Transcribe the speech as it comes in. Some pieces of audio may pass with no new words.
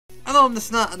Hello, I'm the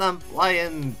Nutt and I'm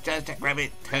playing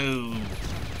Jackrabbit 2.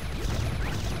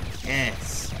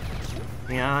 Yes.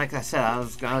 Yeah, like I said,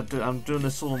 I'm doing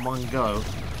this all in one go.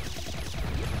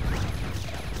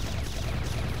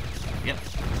 Yep.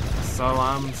 So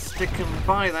I'm sticking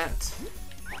by that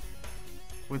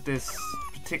with this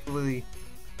particularly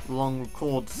long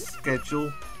record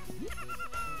schedule.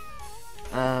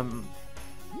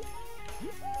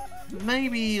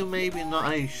 Maybe or maybe not,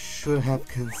 I should have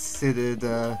considered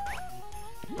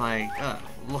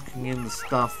looking into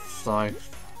stuff, so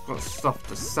I've got stuff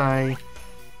to say.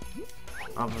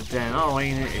 Other than, oh,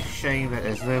 ain't it a shame that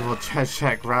there's no more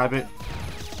Jackrabbit.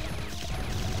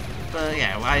 But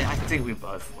yeah, I think we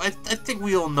both, I think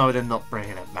we all know they're not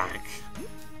bringing it back.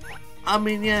 I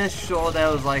mean, yeah, sure, there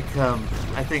was like,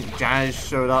 I think Jazz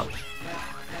showed up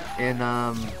in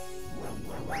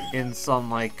some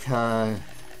like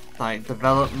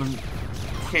development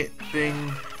kit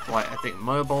thing, like I think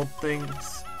mobile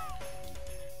things.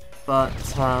 But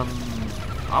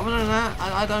other than that,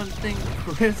 I don't think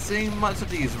we're seeing much of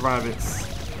these rabbits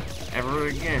ever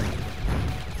again.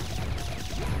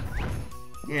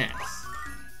 Yes.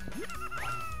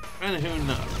 And who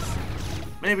knows?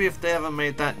 Maybe if they ever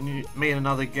made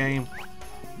another game,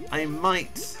 I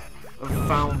might have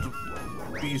found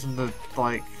reason to,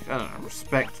 like, I don't know,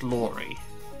 respect Laurie.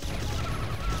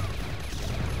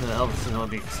 Obviously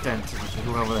not the extent of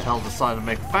whoever the hell decided to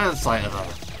make a fan site of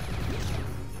her.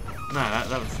 No, that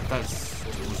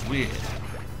was weird.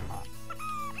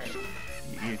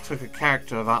 You took a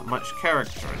character without much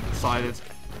character and decided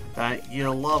that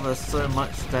you love her so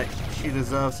much that she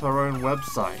deserves her own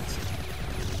website.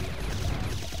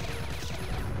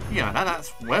 Yeah,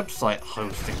 that's website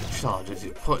hosting charges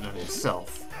you're putting on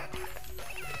yourself.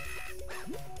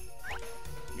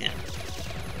 Yeah.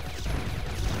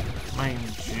 Mind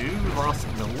you, last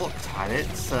time I looked at it,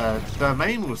 the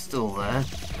domain was still there,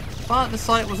 but the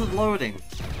site wasn't loading.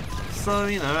 So,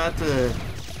 you know, I had to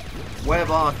web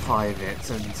archive it,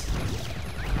 and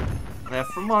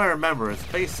from what I remember, it's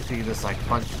basically just like a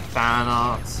bunch of fan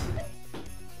art,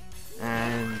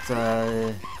 and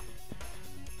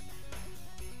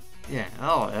yeah,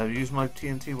 oh, I've used my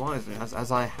TNT wisely,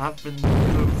 as I have been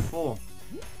doing before.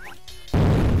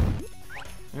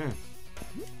 Yeah.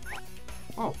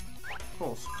 Oh, of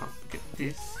course, can't forget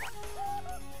this.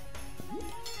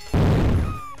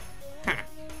 Ha!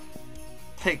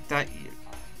 Take that, you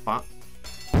butt.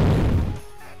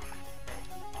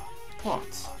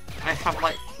 What? I have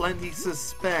like plenty to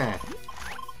spare.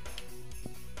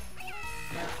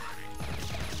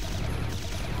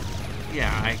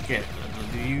 Yeah, I get it.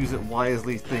 The use it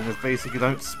wisely thing is basically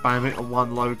don't spam it on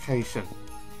one location.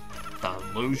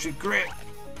 Don't lose your grip.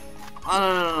 I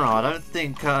don't know, I don't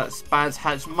think Spaz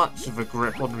has much of a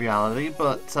grip on reality,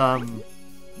 but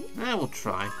yeah, we'll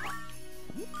try.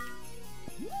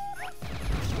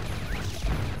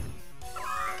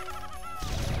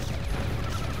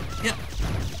 Yep,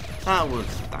 that was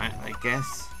that, I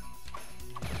guess.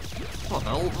 Well,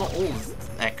 not all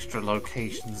extra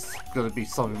locations gonna be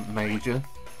something major.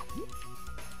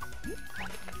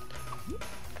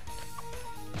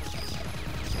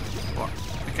 What?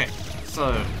 Okay,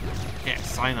 so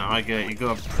yes, I know, I get it, you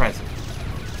got a present.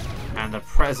 And the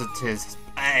present is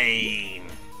pain.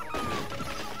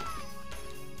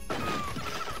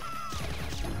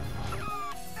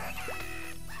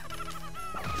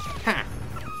 Ha!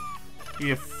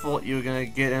 You thought you were gonna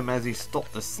get him as he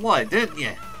stopped the slide, didn't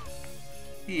you?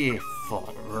 You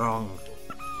thought wrong.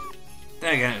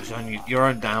 There again, it's on your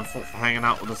own damn fault for hanging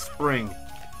out with a spring.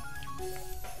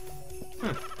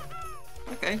 Huh.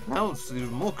 Okay, that was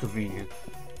even more convenient.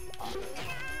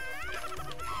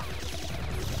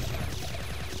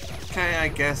 Okay, I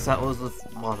guess that was a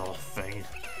one-off thing.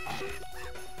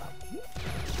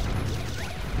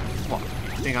 What,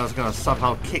 you think I was gonna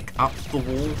somehow kick up the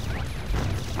wall?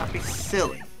 That'd be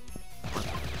silly.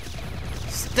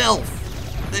 Stealth!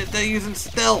 They're using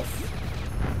stealth!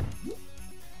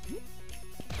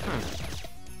 Huh.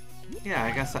 Yeah,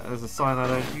 I guess that is a sign I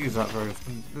don't use that very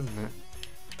often, isn't it?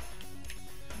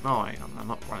 No, I'm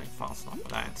not running fast enough for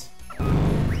that.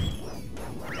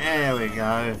 There we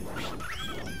go.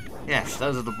 Yes,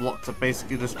 those are the blocks that are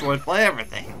basically destroyed by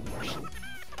everything.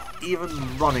 Even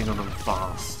running on them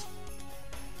fast.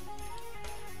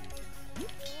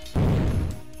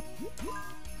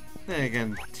 Then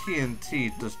again,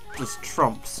 TNT just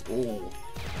trumps all.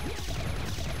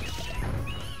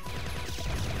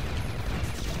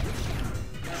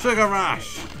 Sugar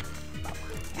Rush!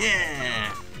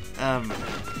 Yeah!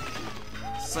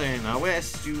 So, you know,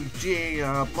 SUG,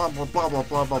 blah blah blah blah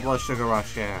blah blah blah, Sugar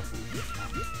Rush, yeah.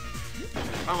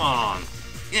 Come on!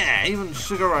 Yeah, even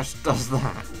Sugar Rush does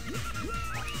that.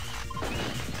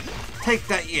 Take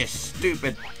that, you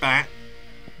stupid bat.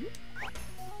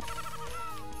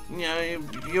 You know,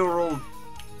 you're all...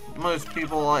 Most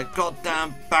people are like,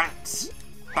 goddamn bats.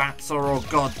 Bats are all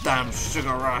goddamn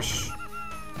Sugar Rush.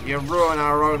 You ruin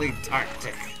our only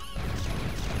tactic.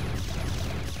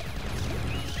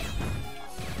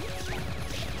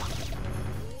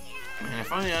 Man,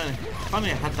 if only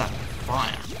I had that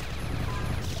fire.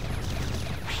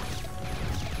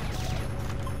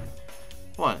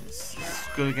 What? It's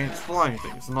good against flying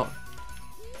things, not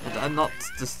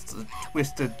just a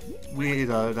twisted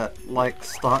weirdo that likes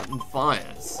starting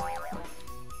fires.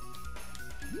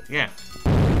 Yeah.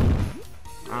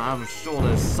 I'm sure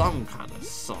there's some kind of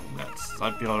song that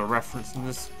I'd be able to reference in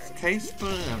this case,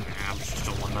 but I'm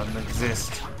sure one doesn't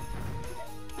exist.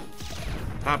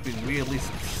 That'd be really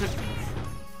specific.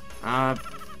 But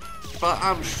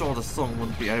I'm sure the song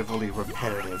wouldn't be overly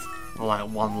repetitive, or like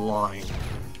one line.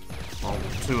 Or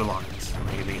 2 lines,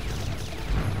 maybe.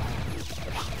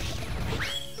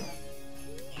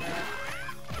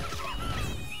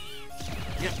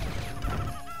 Yep.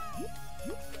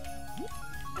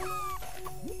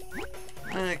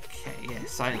 Okay,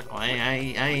 yes, I know. I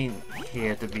ain't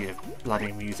here to be a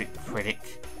bloody music critic.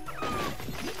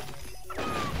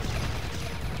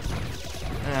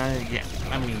 Yeah,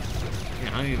 I mean,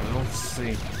 you know,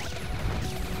 obviously,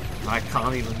 I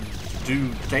can't even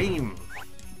do game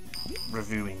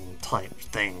reviewing type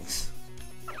things.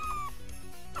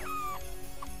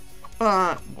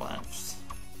 But whatevs.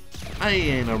 I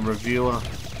ain't a reviewer.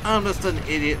 I'm just an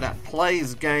idiot that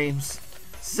plays games,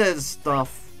 says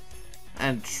stuff,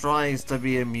 and tries to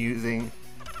be amusing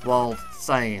while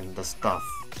saying the stuff.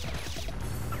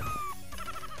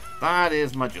 That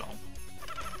is my job.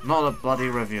 Not a bloody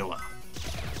reviewer.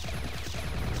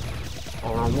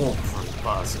 Or a walkthrough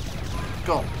person.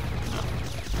 God.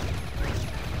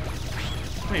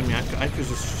 Wait a minute, I could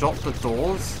just shot the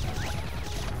doors?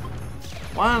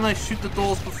 Why didn't I shoot the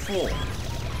doors before?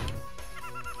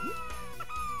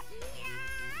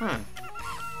 Huh.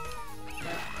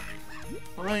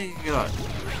 Well, there you go.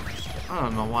 I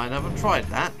don't know why I never tried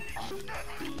that.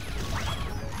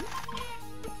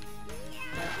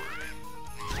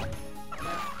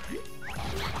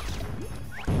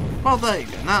 Well, there you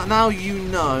go. Now you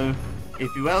know,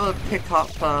 if you ever pick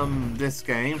up this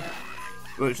game,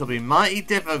 which will be mighty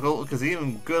difficult because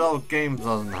even good old games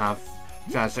doesn't have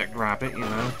Jackrabbit, you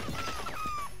know.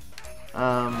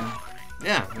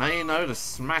 Yeah, now you know to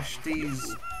smash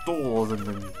these doors and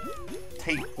then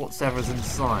take whatever's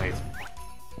inside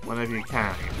whenever you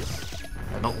can.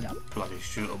 They're not bloody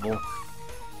shootable.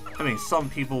 I mean, some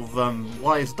people have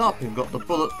wised up and got the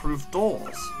bulletproof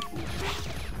doors.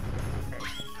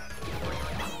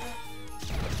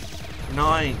 No,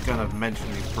 I ain't gonna mention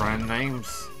any brand names.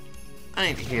 I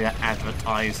ain't hear that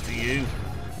advertised to you.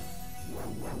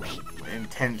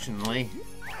 Intentionally.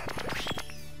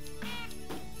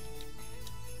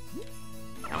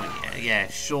 I mean, yeah,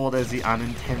 sure there's the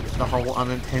whole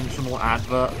unintentional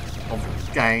advert of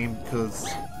the game, because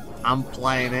I'm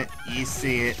playing it, you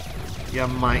see it, you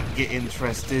might get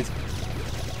interested.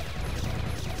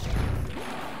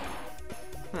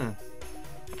 Huh.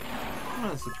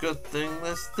 Well, it's a good thing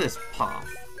there's this path.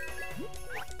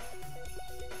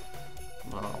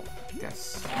 Well, I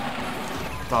guess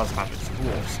it does have its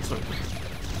flaws too.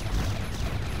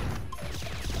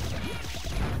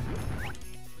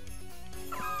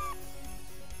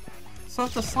 So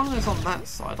if the sign is on that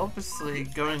side, obviously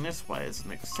going this way is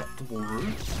an acceptable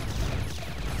route.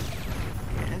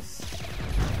 Yes.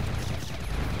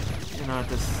 You know, it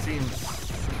just seems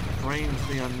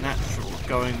strangely unnatural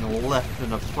going left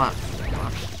in a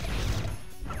platform.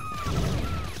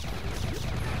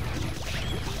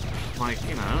 Like,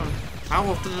 you know, how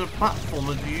often in a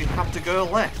platformer do you have to go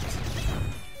left?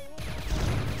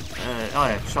 Oh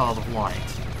yeah, Child of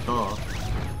Light. Duh.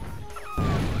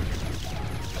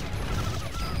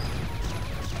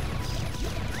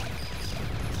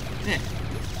 Yeah.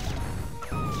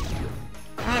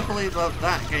 I believe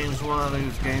that game's one of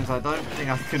those games I don't think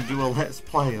I can do a Let's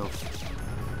Play of.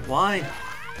 Why?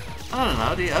 I don't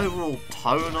know, the overall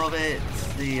tone of it,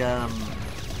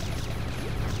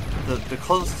 the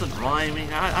constant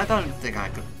rhyming, I don't think I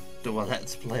could do a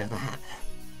Let's Play of that.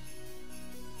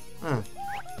 Huh.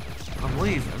 I'm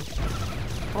leaving.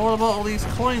 But what about all these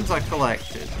coins I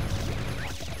collected?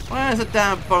 Where's the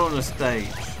damn bonus stage?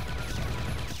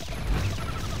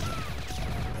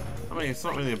 I mean, it's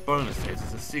not really a bonus stage,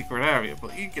 it's a secret area,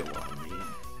 but you get what I mean.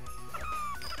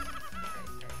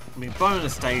 I mean,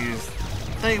 bonus stages,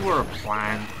 they were a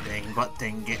planned thing, but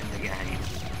didn't get in the game.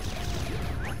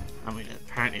 I mean,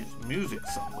 apparently there's music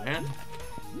somewhere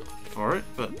for it,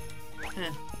 but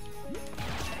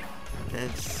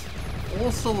there's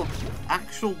also an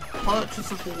actual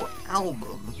purchasable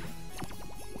album.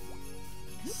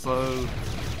 So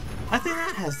I think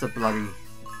that has the bloody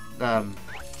that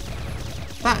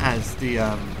has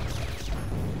the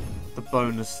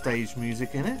bonus stage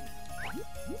music in it.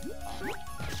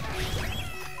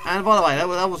 And by the way,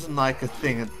 that wasn't like a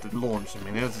thing at the launch. I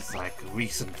mean, it was just like a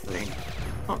recent thing.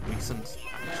 Not recent,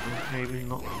 actually, maybe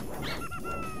not.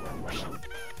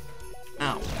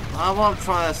 Now, what I'm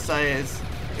trying to say is,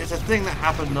 it's a thing that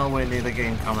happened nowhere near the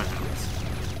game coming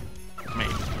out.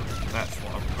 Maybe. That's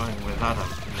what I'm going with. I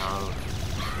don't know.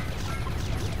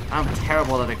 I'm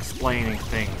terrible at explaining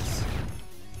things.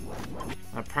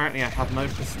 Apparently I have no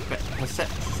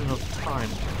perception of time.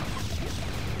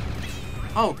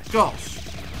 Oh gosh!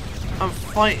 I'm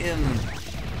fighting,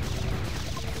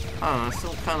 I don't know,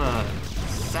 some kind of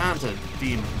Santa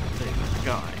demon thing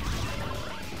guy.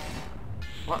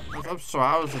 What? I'm sorry,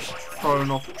 I was just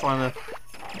thrown off trying to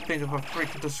think of a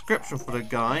freaking description for the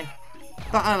guy.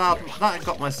 That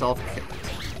got myself kicked.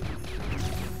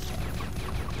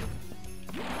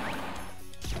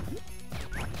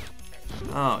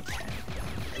 Okay.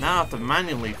 Now I have to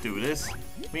manually do this,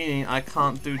 meaning I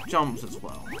can't do jumps as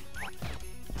well.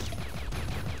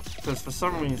 Because for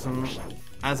some reason,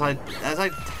 as I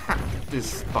tap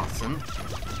this button,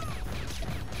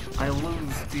 I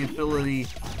lose the ability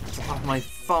to have my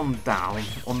thumb down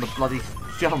on the bloody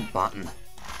jump button.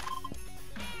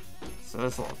 So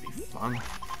this ought to be fun.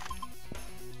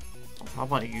 How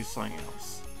about I use something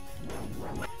else?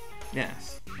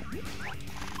 Yes.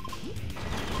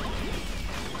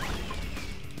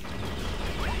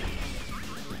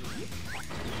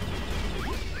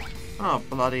 Oh,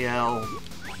 bloody hell.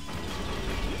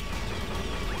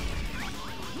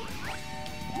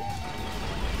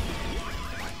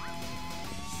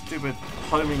 Stupid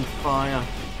homing fire.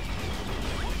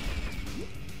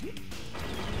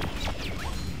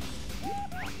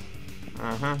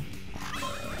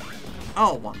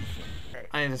 Oh, wonderful.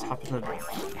 I just happened to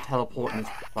teleport in this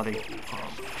bloody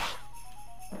path.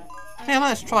 Hey,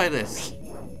 let's try this.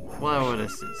 Whatever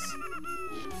this is.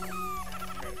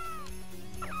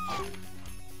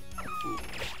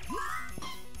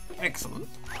 Excellent.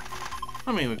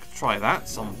 I mean, we could try that at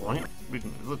some point. It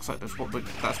looks like that's what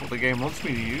the game wants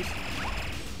me to use.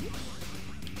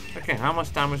 Okay, how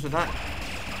much damage did that?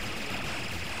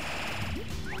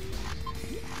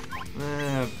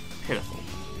 Pitiful.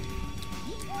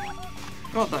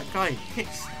 God, that guy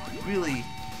hits really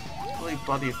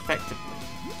bloody effectively.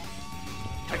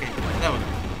 Okay, there we go.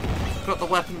 Got the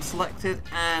weapon selected,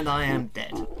 and I am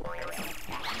dead.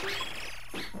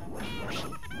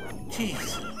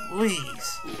 Jeez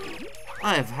Louise.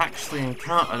 I have actually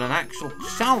encountered an actual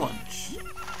challenge.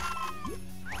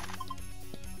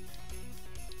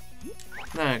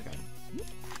 There we go.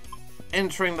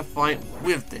 Entering the fight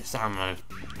with this ammo.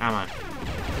 Yeah.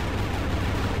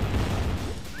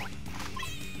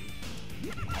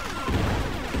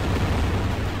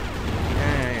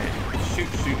 Shoot.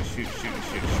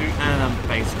 And I'm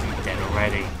basically dead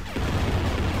already.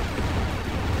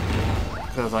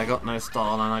 Because I got no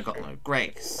style and I got no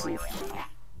grace.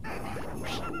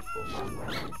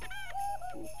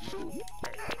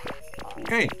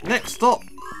 Okay, next stop,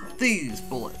 these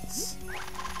bullets.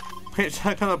 Which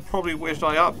I kind of probably wish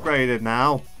I upgraded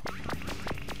now.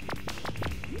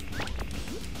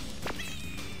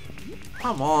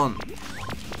 Come on.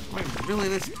 Am I really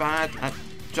this bad at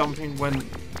jumping when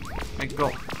I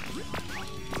got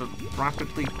to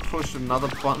rapidly push another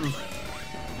button?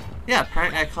 Yeah,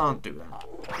 apparently I can't do that.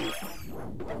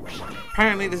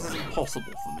 Apparently this is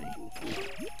impossible for me.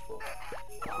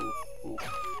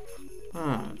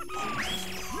 Oh,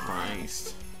 Jesus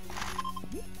Christ.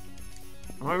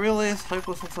 Am I really as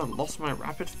hopeless since I lost my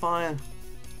rapid fire?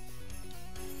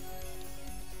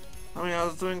 I mean, I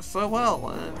was doing so well,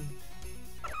 and...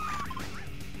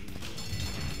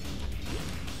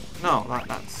 No,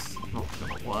 that's not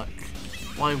gonna work.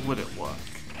 Why would it work?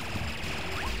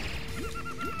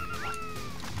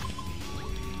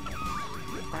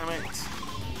 Damn it.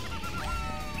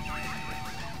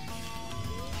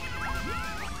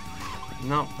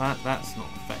 No, that's not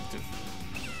effective.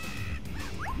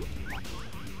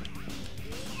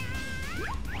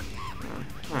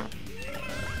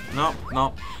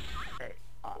 No.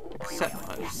 Except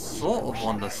I sort of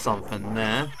onto something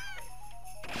there.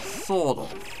 Sort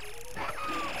of.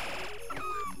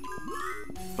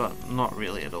 But not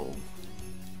really at all.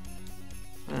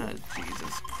 Oh,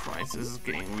 Jesus Christ, this is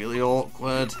getting really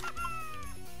awkward.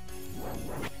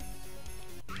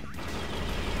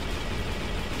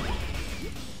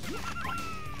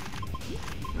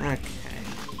 Okay.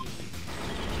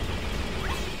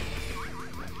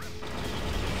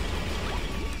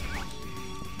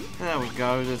 There we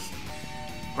go, just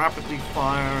rapidly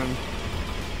fire and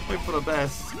hope for the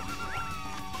best.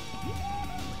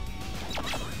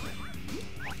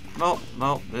 Nope,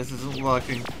 nope, this isn't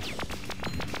working.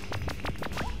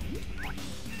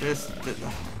 This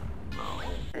no.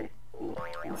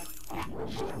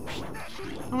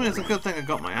 I mean, it's a good thing I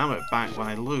got my ammo back when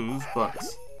I lose, but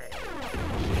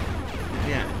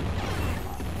yeah.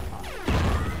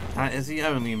 That is the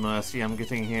only mercy I'm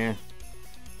getting here.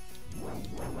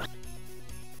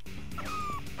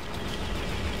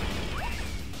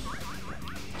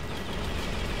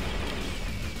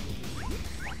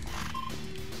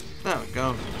 There we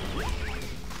go.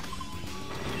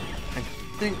 I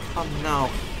think I'm now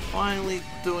finally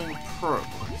doing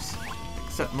progress.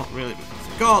 Except not really because...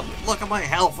 God, look at my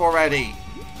health already!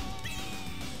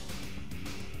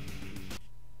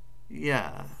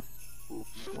 Yeah.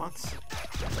 What?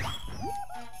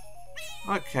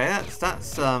 Okay,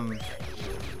 that's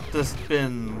just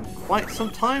been quite some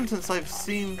time since I've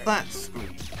seen that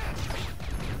screen.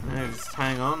 Now, just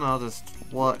hang on, I'll just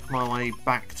work my way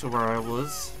back to where I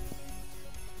was.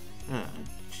 Oh,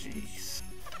 jeez.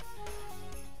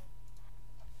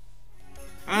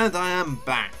 And I am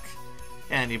back.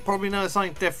 Yeah, and you probably noticed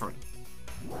something different.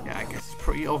 Yeah, I guess it's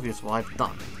pretty obvious what I've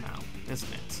done now,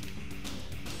 isn't it?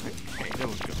 Okay, there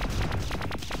we go.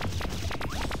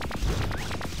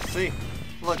 See?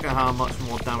 Look at how much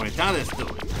more damage that is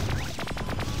doing.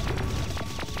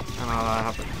 And I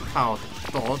have the power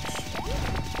to dodge,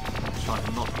 which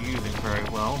I'm not using very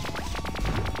well.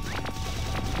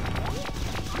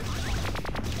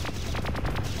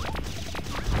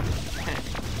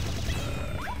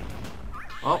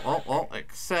 Oh,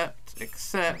 accept.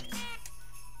 There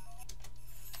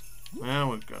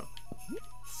we go.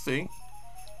 See?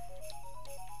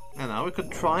 And now we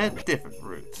could try a different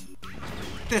route.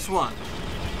 This one!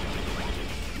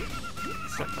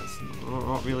 Except that's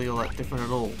not really all that different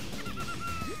at all.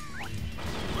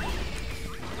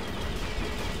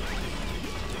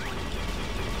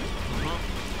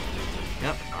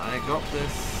 Yep, I got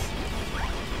this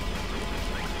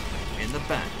in the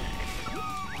bag.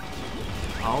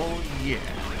 Oh yeah.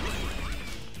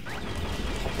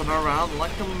 Hopping around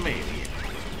like a maniac.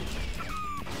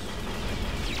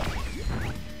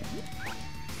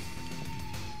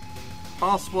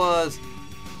 Password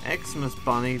Xmas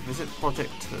Bunny, visit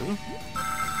Project 2.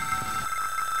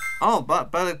 Oh,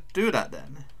 but better do that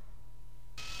then.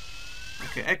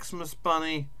 Okay, Xmas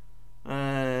Bunny,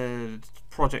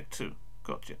 Project 2.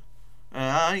 Gotcha.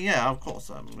 Yeah, of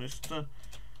course, I'm Mr.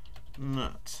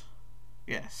 Nutt.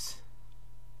 Yes.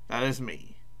 That is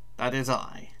me. That is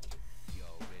I.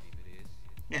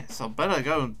 Yes, I better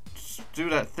go and do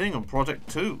that thing on Project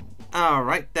 2.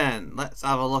 Alright then, let's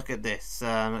have a look at this.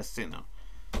 Let's see now.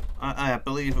 I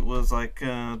believe it was like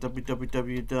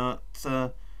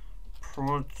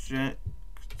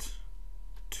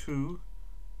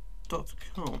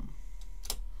www.project2.com.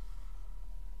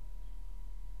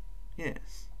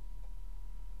 Yes.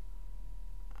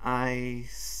 I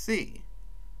see.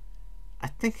 I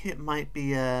think it might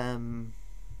be a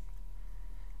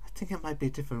different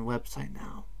website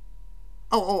now.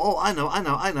 Oh, I know.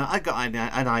 I got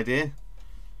an idea.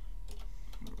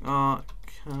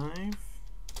 Archive.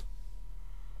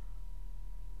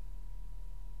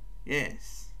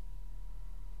 Yes.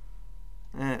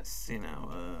 Let's see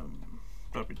now.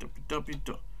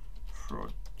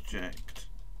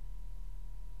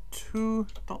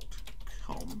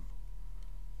 www.project2.com.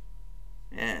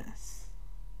 Yes.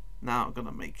 Now I'm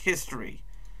gonna make history.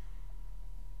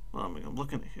 Well, I'm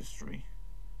looking at history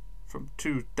from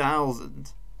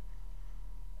 2000.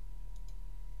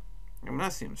 I mean,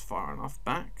 that seems far enough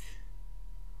back.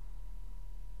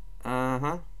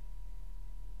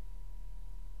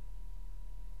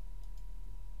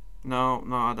 No,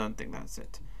 I don't think that's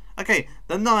it. Okay,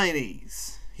 the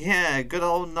 90s. Yeah, good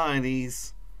old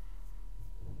 90s.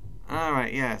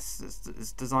 Alright, yes,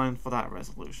 it's designed for that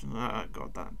resolution. I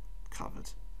got that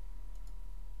covered.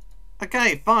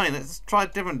 Okay, fine, let's try a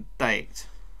different date.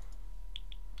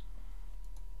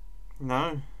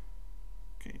 No?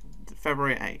 Okay,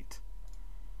 February 8th.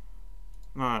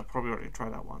 No, I probably already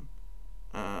tried that one.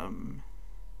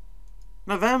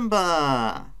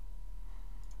 November!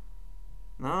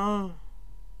 No,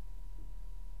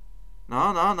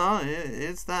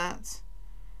 it's that.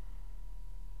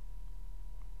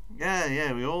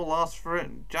 Yeah, we all asked for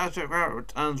it. Jackrabbit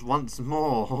returns once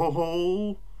more.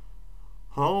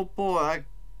 Oh boy,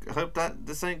 I hope that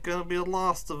this ain't gonna be the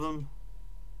last of them.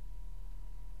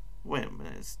 Wait a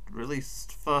minute, it's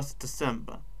released 1st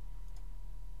December.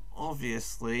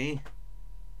 obviously,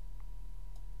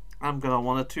 I'm gonna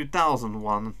want a 2000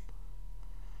 one.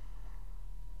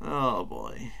 Oh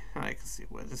boy, I can see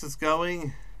where this is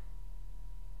going.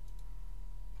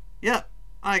 Yep,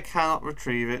 I cannot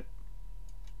retrieve it.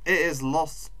 It is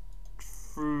lost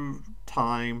through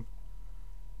time.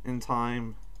 In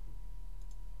time.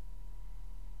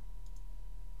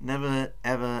 Never,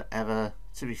 ever, ever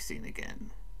to be seen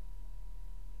again.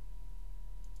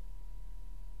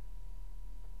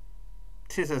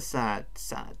 'Tis a sad,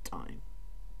 sad time.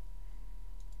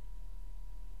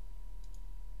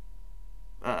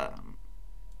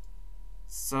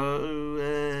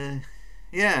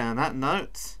 Yeah, on that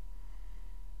note,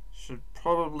 should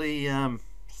probably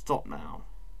stop now.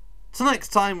 Till next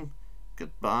time,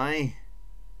 goodbye.